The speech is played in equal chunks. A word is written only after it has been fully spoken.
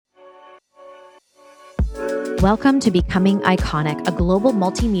Welcome to Becoming Iconic, a global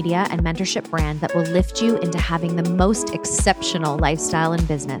multimedia and mentorship brand that will lift you into having the most exceptional lifestyle in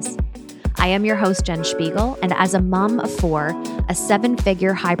business. I am your host, Jen Spiegel, and as a mom of four, a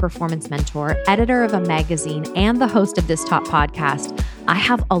seven-figure high-performance mentor, editor of a magazine, and the host of this top podcast, I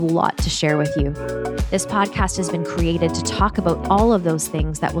have a lot to share with you. This podcast has been created to talk about all of those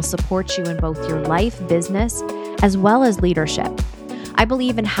things that will support you in both your life, business, as well as leadership. I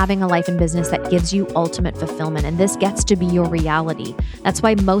believe in having a life and business that gives you ultimate fulfillment, and this gets to be your reality. That's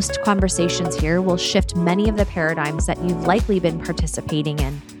why most conversations here will shift many of the paradigms that you've likely been participating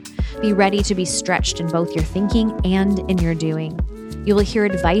in. Be ready to be stretched in both your thinking and in your doing. You will hear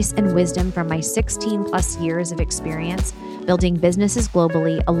advice and wisdom from my 16 plus years of experience building businesses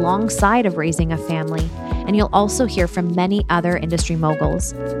globally alongside of raising a family, and you'll also hear from many other industry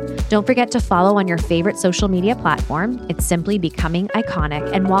moguls. Don't forget to follow on your favorite social media platform. It's simply Becoming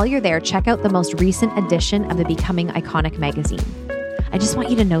Iconic, and while you're there, check out the most recent edition of the Becoming Iconic magazine. I just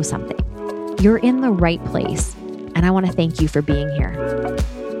want you to know something. You're in the right place, and I want to thank you for being here.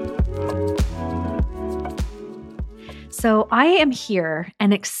 So I am here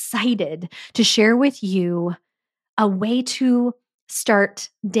and excited to share with you a way to start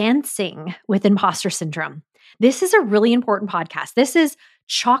dancing with imposter syndrome. This is a really important podcast. This is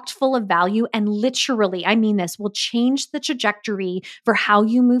chocked full of value and literally, I mean this, will change the trajectory for how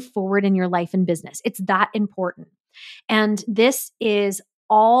you move forward in your life and business. It's that important. And this is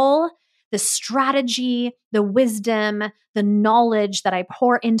all the strategy, the wisdom, the knowledge that I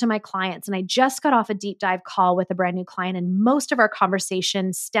pour into my clients. And I just got off a deep dive call with a brand new client, and most of our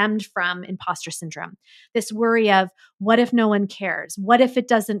conversation stemmed from imposter syndrome. This worry of, what if no one cares? What if it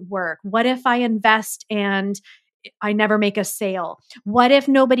doesn't work? What if I invest and I never make a sale? What if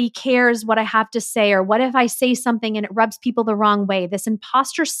nobody cares what I have to say? Or what if I say something and it rubs people the wrong way? This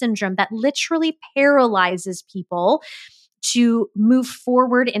imposter syndrome that literally paralyzes people to move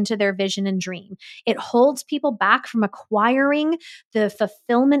forward into their vision and dream. It holds people back from acquiring the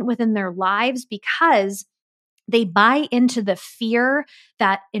fulfillment within their lives because they buy into the fear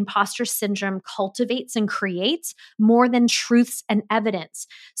that imposter syndrome cultivates and creates more than truths and evidence.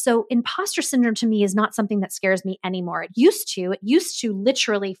 So imposter syndrome to me is not something that scares me anymore. It used to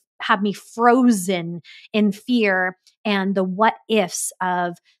literally have me frozen in fear and the what ifs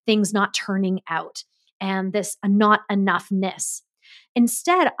of things not turning out and this not enoughness.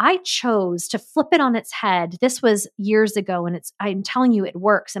 Instead, I chose to flip it on its head. This was years ago, and I'm telling you, it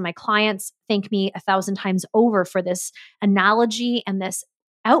works. And my clients thank me 1,000 times over for this analogy and this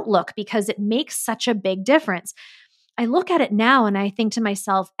outlook because it makes such a big difference. I look at it now and I think to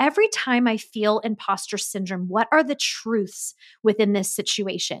myself, every time I feel imposter syndrome, what are the truths within this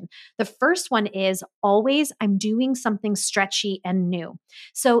situation? The first one is always I'm doing something stretchy and new.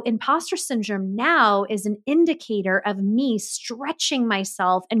 So imposter syndrome now is an indicator of me stretching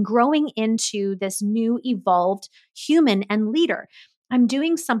myself and growing into this new evolved human and leader. I'm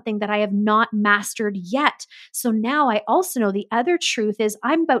doing something that I have not mastered yet. So now I also know the other truth is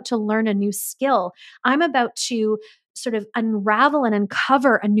I'm about to learn a new skill. I'm about to sort of unravel and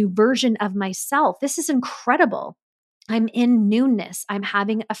uncover a new version of myself. This is incredible. I'm in newness. I'm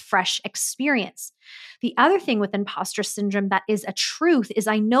having a fresh experience. The other thing with imposter syndrome that is a truth is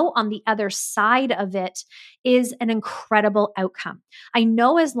I know on the other side of it is an incredible outcome. I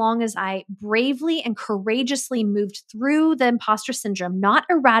know as long as I bravely and courageously moved through the imposter syndrome, not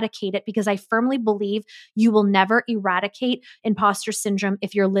eradicate it, because I firmly believe you will never eradicate imposter syndrome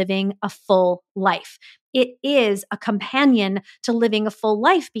if you're living a full life. It is a companion to living a full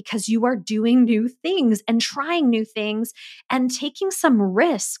life because you are doing new things and trying new things and taking some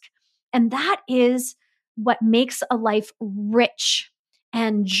risk. And that is what makes a life rich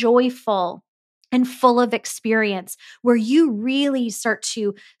and joyful and full of experience, where you really start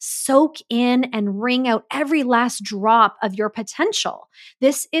to soak in and wring out every last drop of your potential.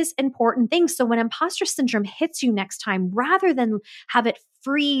 This is important thing. So when imposter syndrome hits you next time, rather than have it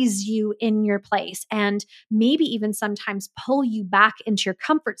freeze you in your place and maybe even sometimes pull you back into your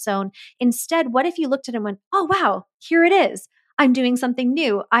comfort zone, instead, what if you looked at it and went, oh, wow, here it is. I'm doing something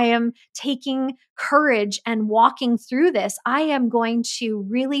new. I am taking courage and walking through this. I am going to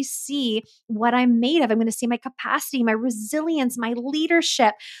really see what I'm made of. I'm going to see my capacity, my resilience, my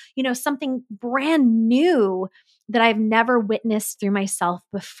leadership, something brand new that I've never witnessed through myself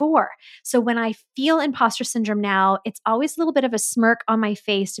before. So when I feel imposter syndrome now, it's always a little bit of a smirk on my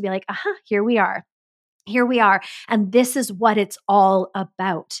face to be like, here we are. Here we are. And this is what it's all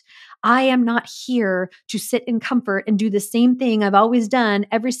about. I am not here to sit in comfort and do the same thing I've always done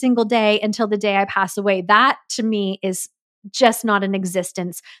every single day until the day I pass away. That to me is just not an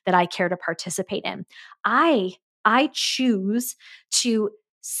existence that I care to participate in. I choose to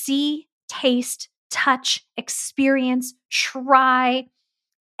see, taste, touch, experience, try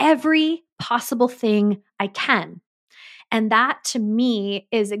every possible thing I can. And that to me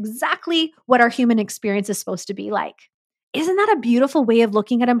is exactly what our human experience is supposed to be like. Isn't that a beautiful way of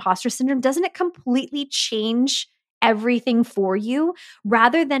looking at imposter syndrome? Doesn't it completely change everything for you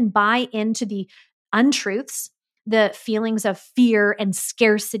rather than buy into the untruths, the feelings of fear and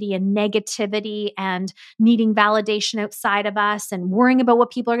scarcity and negativity and needing validation outside of us and worrying about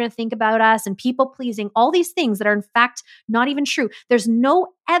what people are going to think about us and people pleasing, all these things that are in fact not even true. There's no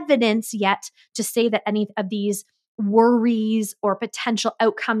evidence yet to say that any of these worries or potential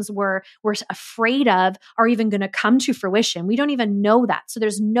outcomes we're afraid of are even going to come to fruition. We don't even know that. So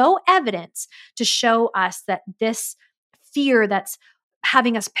there's no evidence to show us that this fear that's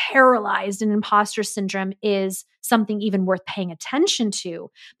having us paralyzed in imposter syndrome is something even worth paying attention to.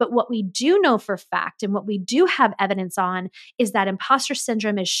 But what we do know for fact and what we do have evidence on is that imposter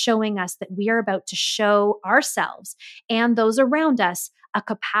syndrome is showing us that we are about to show ourselves and those around us a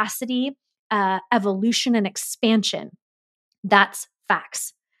capacity, evolution, and expansion. That's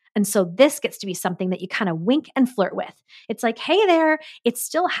facts. And so this gets to be something that you kind of wink and flirt with. It's like, hey there, it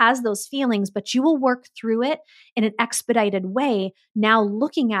still has those feelings, but you will work through it in an expedited way, now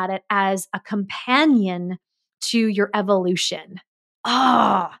looking at it as a companion to your evolution.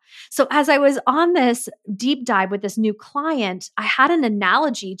 So as I was on this deep dive with this new client, I had an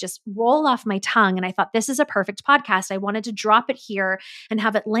analogy just roll off my tongue. And I thought, this is a perfect podcast. I wanted to drop it here and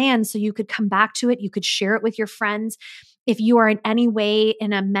have it land so you could come back to it. You could share it with your friends. If you are in any way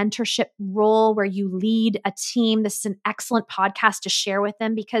in a mentorship role where you lead a team, this is an excellent podcast to share with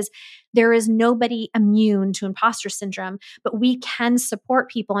them because there is nobody immune to imposter syndrome, but we can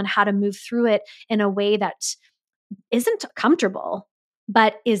support people on how to move through it in a way that isn't comfortable,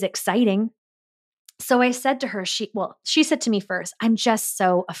 but is exciting. So I said to her, she said to me first, I'm just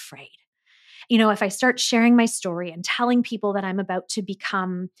so afraid. If I start sharing my story and telling people that I'm about to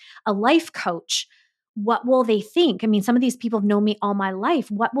become a life coach, what will they think? I mean, some of these people have known me all my life.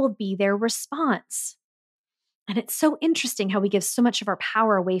 What will be their response? And it's so interesting how we give so much of our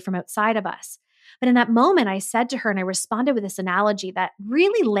power away from outside of us. But in that moment, I said to her, and I responded with this analogy that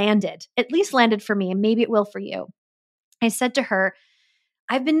really landed, at least landed for me, and maybe it will for you. I said to her,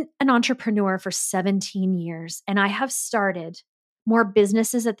 I've been an entrepreneur for 17 years, and I have started more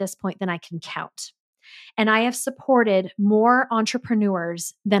businesses at this point than I can count. And I have supported more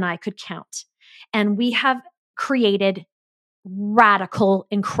entrepreneurs than I could count. And we have created radical,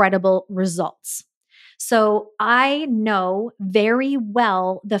 incredible results. So I know very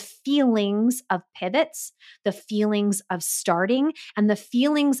well the feelings of pivots, the feelings of starting, and the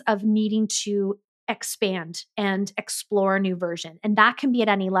feelings of needing to expand and explore a new version. And that can be at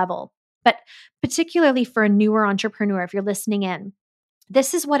any level. But particularly for a newer entrepreneur, if you're listening in,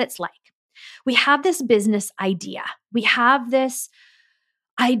 this is what it's like. We have this business idea. We have this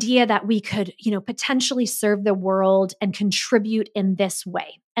idea that we could, potentially serve the world and contribute in this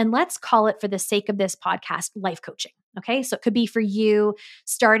way. And let's call it, for the sake of this podcast, life coaching. Okay. So it could be for you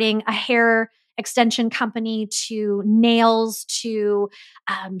starting a hair extension company to nails to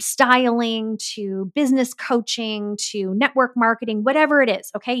styling to business coaching to network marketing, whatever it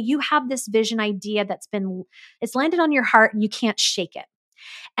is. Okay. You have this vision idea it's landed on your heart and you can't shake it.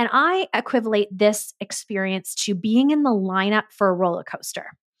 And I equivalent this experience to being in the lineup for a roller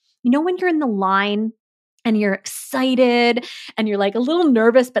coaster. When you're in the line and you're excited and you're like a little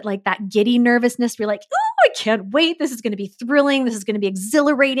nervous, but like that giddy nervousness, you're like, oh, I can't wait. This is going to be thrilling. This is going to be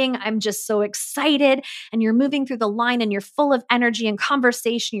exhilarating. I'm just so excited. And you're moving through the line and you're full of energy and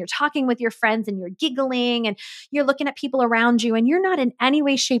conversation. You're talking with your friends and you're giggling and you're looking at people around you and you're not in any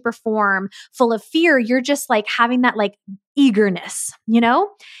way, shape, or form full of fear. You're just like having that like eagerness,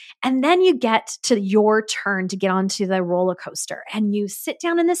 And then you get to your turn to get onto the roller coaster and you sit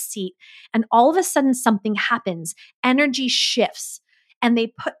down in the seat and all of a sudden something happens. Energy shifts and they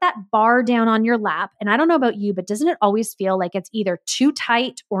put that bar down on your lap. And I don't know about you, but doesn't it always feel like it's either too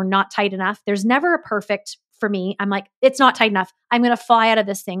tight or not tight enough? There's never a perfect for me. I'm like, it's not tight enough. I'm going to fly out of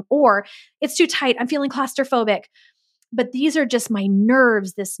this thing. Or it's too tight. I'm feeling claustrophobic. But these are just my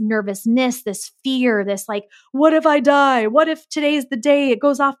nerves, this nervousness, this fear, this like, what if I die? What if today's the day it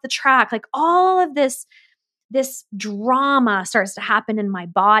goes off the track? Like all of this drama starts to happen in my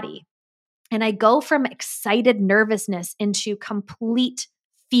body. And I go from excited nervousness into complete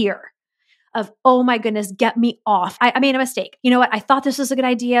fear of, oh my goodness, get me off. I made a mistake. You know what? I thought this was a good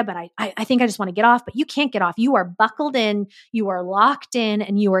idea, but I think I just want to get off. But you can't get off. You are buckled in, you are locked in,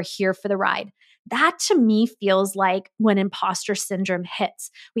 and you are here for the ride. That to me feels like when imposter syndrome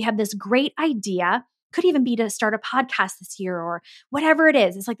hits. We have this great idea, could even be to start a podcast this year or whatever it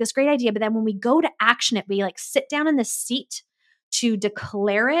is. It's like this great idea. But then when we go to action it, we like sit down in this seat to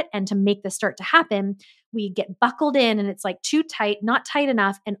declare it and to make this start to happen. We get buckled in and it's like too tight, not tight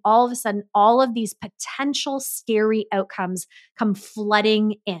enough. And all of a sudden, all of these potential scary outcomes come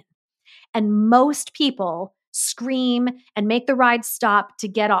flooding in. And most people scream and make the ride stop to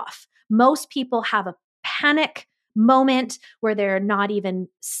get off. Most people have a panic moment where they're not even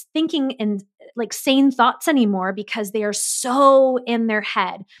thinking in like sane thoughts anymore because they are so in their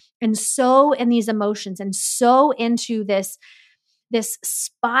head and so in these emotions and so into this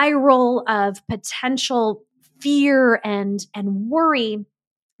spiral of potential fear and worry.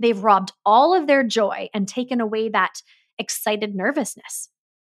 They've robbed all of their joy and taken away that excited nervousness.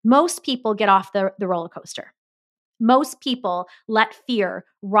 Most people get off the roller coaster. Most people let fear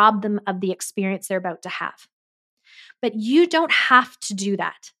rob them of the experience they're about to have. But you don't have to do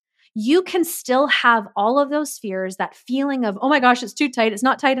that. You can still have all of those fears, that feeling of, oh my gosh, it's too tight. It's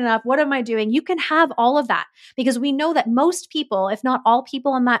not tight enough. What am I doing? You can have all of that because we know that most people, if not all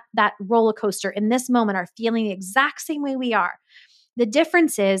people on that roller coaster in this moment are feeling the exact same way we are. The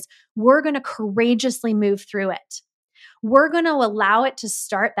difference is we're going to courageously move through it. We're going to allow it to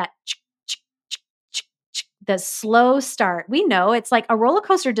start the slow start. We know it's like a roller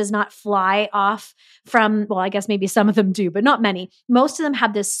coaster does not fly off from, well, I guess maybe some of them do, but not many. Most of them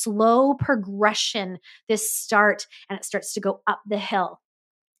have this slow progression, this start, and it starts to go up the hill.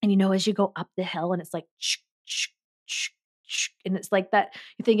 And as you go up the hill and it's like, and it's like that,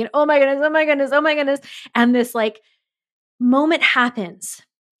 you're thinking, oh my goodness, oh my goodness, oh my goodness. And this like moment happens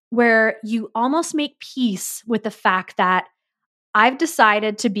where you almost make peace with the fact that I've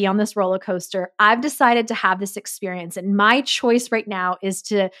decided to be on this roller coaster. I've decided to have this experience. And my choice right now is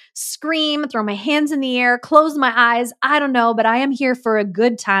to scream, throw my hands in the air, close my eyes. I don't know, but I am here for a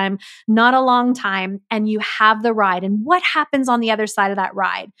good time, not a long time. And you have the ride. And what happens on the other side of that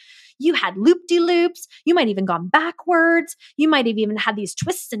ride? You had loop-de-loops. You might even gone backwards. You might have even had these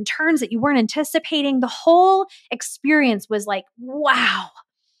twists and turns that you weren't anticipating. The whole experience was like, wow.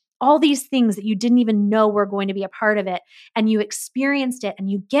 All these things that you didn't even know were going to be a part of it. And you experienced it and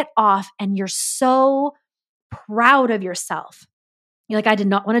you get off and you're so proud of yourself. You're like, I did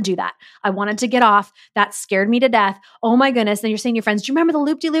not want to do that. I wanted to get off. That scared me to death. Oh my goodness. Then you're saying to your friends, do you remember the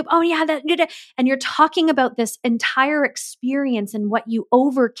loop-de-loop? Oh yeah. And you're talking about this entire experience and what you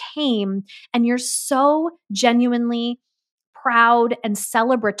overcame. And you're so genuinely proud and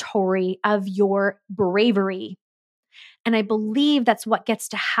celebratory of your bravery. And I believe that's what gets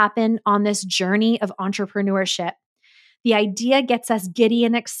to happen on this journey of entrepreneurship. The idea gets us giddy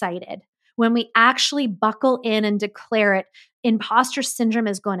and excited. When we actually buckle in and declare it, imposter syndrome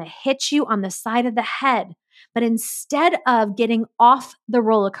is going to hit you on the side of the head. But instead of getting off the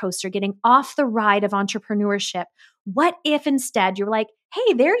roller coaster, getting off the ride of entrepreneurship, what if instead you're like,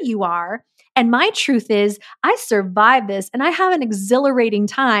 hey, there you are. And my truth is, I survived this and I have an exhilarating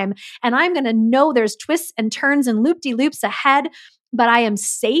time and I'm going to know there's twists and turns and loop-de-loops ahead, but I am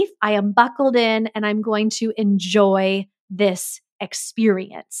safe, I am buckled in, and I'm going to enjoy this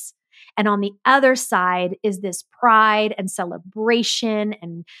experience. And on the other side is this pride and celebration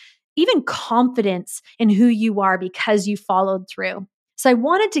and even confidence in who you are because you followed through. So I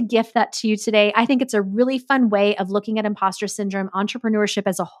wanted to gift that to you today. I think it's a really fun way of looking at imposter syndrome, entrepreneurship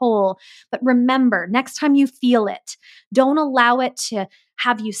as a whole. But remember, next time you feel it, don't allow it to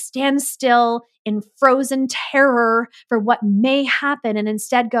have you stand still in frozen terror for what may happen and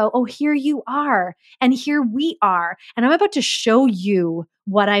instead go, oh, here you are. And here we are. And I'm about to show you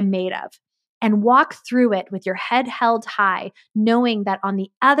what I'm made of. And walk through it with your head held high, knowing that on the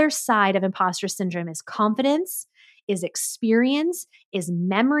other side of imposter syndrome is confidence, is experience, is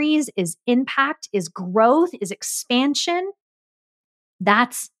memories, is impact, is growth, is expansion.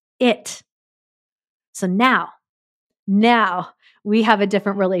 That's it. So now we have a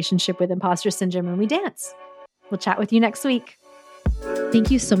different relationship with imposter syndrome and we dance. We'll chat with you next week. Thank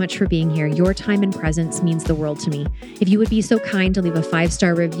you so much for being here. Your time and presence means the world to me. If you would be so kind to leave a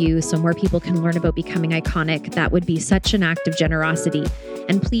 5-star review so more people can learn about becoming iconic, that would be such an act of generosity.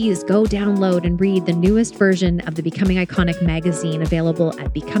 And please go download and read the newest version of the Becoming Iconic magazine available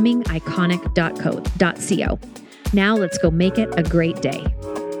at becomingiconic.co. Now let's go make it a great day.